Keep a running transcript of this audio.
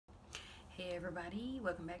Hey everybody,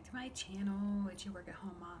 welcome back to my channel. It's your work at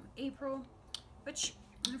home mom, April. Which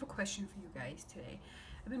I have a question for you guys today.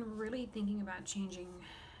 I've been really thinking about changing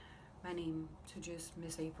my name to just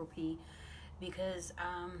Miss April P because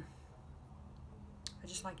I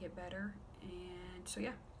just like it better. And so yeah,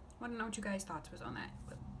 I want to know what you guys' thoughts was on that.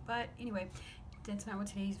 But anyway, that's not what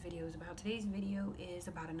today's video is about. Today's video is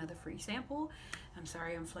about another free sample. I'm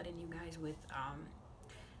sorry I'm flooding you guys with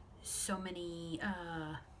so many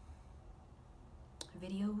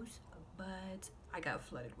videos, but I got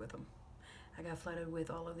flooded with them. I got flooded with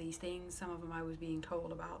all of these things. Some of them I was being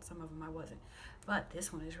told about, some of them I wasn't. But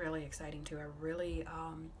this one is really exciting too. I really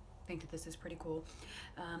think that this is pretty cool.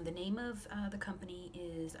 The name of the company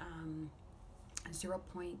is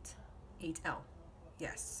 0.8L.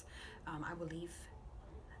 Yes, I will leave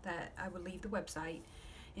the website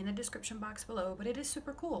in the description box below, but it is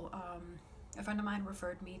super cool. A friend of mine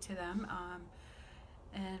referred me to them,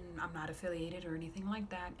 and I'm not affiliated or anything like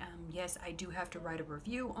that. Yes, I do have to write a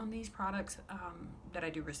review on these products that I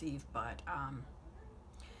do receive, but I'm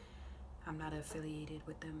not affiliated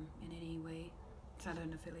with them in any way. It's not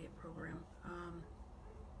an affiliate program.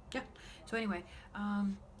 Yeah, so anyway,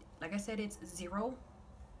 like I said, it's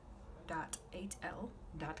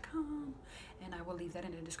 0.8L.com, and I will leave that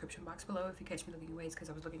in the description box below if you catch me looking ways, because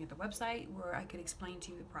I was looking at the website where I could explain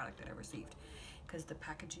to you the product that I received, because the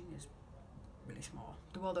packaging is really small.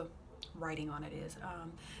 Well, the writing on it is,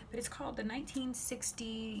 but it's called the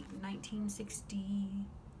 1960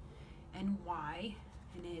 NY,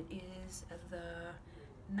 and it is the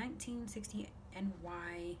 1960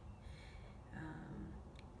 NY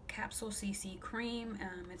capsule CC cream.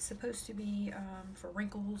 It's supposed to be for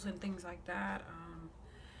wrinkles and things like that,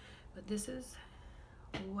 but this is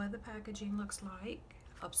what the packaging looks like.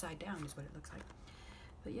 Upside down is what it looks like,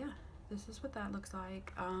 but yeah, this is what that looks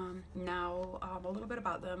like. Now, a little bit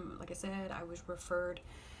about them. Like I said, I was referred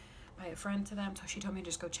by a friend to them, so she told me to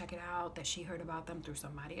just go check it out, that she heard about them through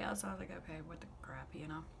somebody else. So I was like, okay, what the crap, you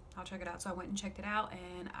know, I'll check it out. So I went and checked it out,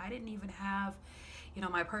 and I didn't even have, you know,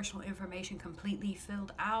 my personal information completely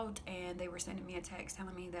filled out, and they were sending me a text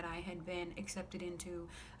telling me that I had been accepted into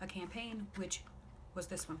a campaign, which was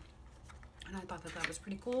this one. And I thought that that was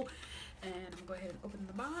pretty cool, and I'm gonna go ahead and open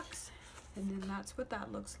the box. And then that's what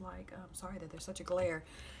that looks like. I'm sorry that there's such a glare,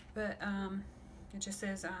 but it just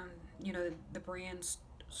says, you know, the brand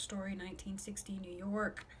story, 1960 New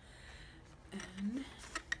York. And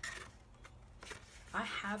I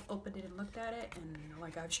have opened it and looked at it, and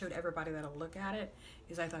like I've showed everybody that'll look at it,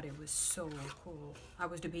 because I thought it was so cool. I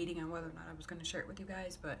was debating on whether or not I was going to share it with you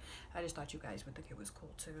guys, but I just thought you guys would think it was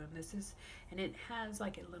cool too. And this is, and it has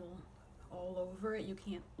like a little all over it. You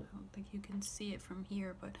can't, I don't think you can see it from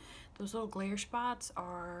here, but those little glare spots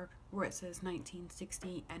are where it says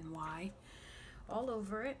 1960 NY all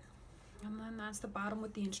over it. And then that's the bottom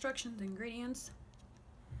with the instructions, ingredients.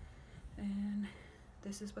 And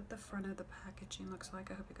this is what the front of the packaging looks like.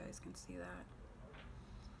 I hope you guys can see that.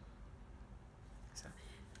 So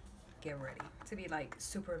get ready to be like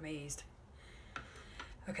super amazed.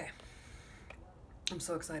 Okay, I'm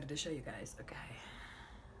so excited to show you guys. Okay,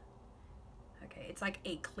 it's like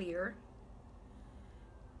a clear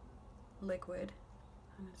liquid,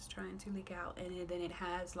 and it's trying to leak out, and then it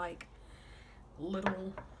has like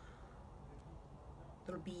little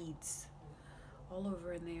beads all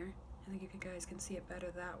over in there. I think you guys can see it better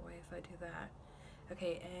that way if I do that.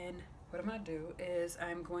 Okay, and what I'm gonna do is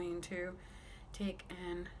I'm going to take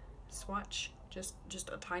and swatch just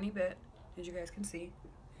a tiny bit, as you guys can see,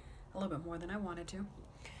 a little bit more than I wanted to,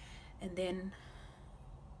 and then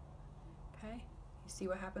okay, you see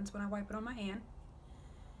what happens when I wipe it on my hand.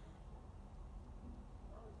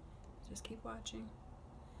 Just keep watching,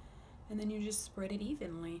 and then you just spread it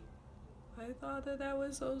evenly. I thought that that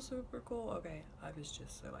was so super cool. Okay, I was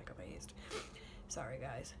just so like amazed. Sorry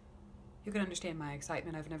guys, you can understand my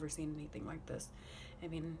excitement. I've never seen anything like this. I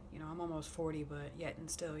mean, you know, I'm almost 40, but yet and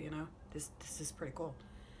still, you know, this is pretty cool.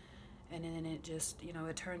 And then it just, you know,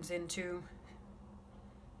 it turns into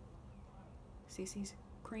CC's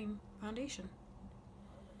cream foundation.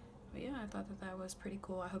 But yeah, I thought that that was pretty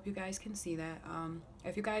cool. I hope you guys can see that.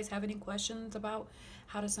 If you guys have any questions about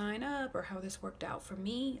how to sign up or how this worked out for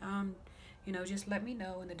me, you know, just let me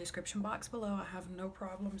know in the description box below. I have no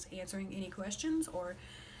problems answering any questions or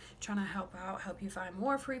trying to help you find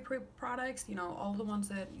more free products. You know, all the ones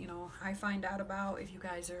that, you know, I find out about. If you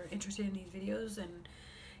guys are interested in these videos and,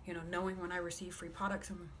 you know, knowing when I receive free products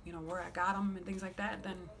and, you know, where I got them and things like that,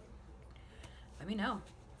 then let me know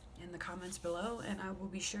in the comments below, and I will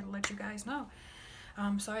be sure to let you guys know.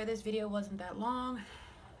 Sorry this video wasn't that long.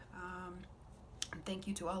 Thank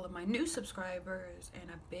you to all of my new subscribers, and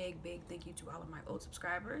a big thank you to all of my old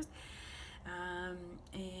subscribers.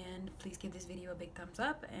 And please give this video a big thumbs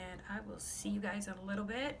up, and I will see you guys in a little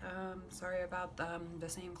bit. Sorry about the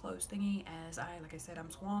same clothes thingy, as like I said,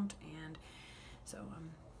 I'm swamped, and so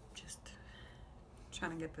I'm just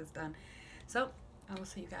trying to get this done. So I will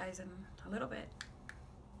see you guys in a little bit.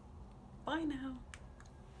 Bye now.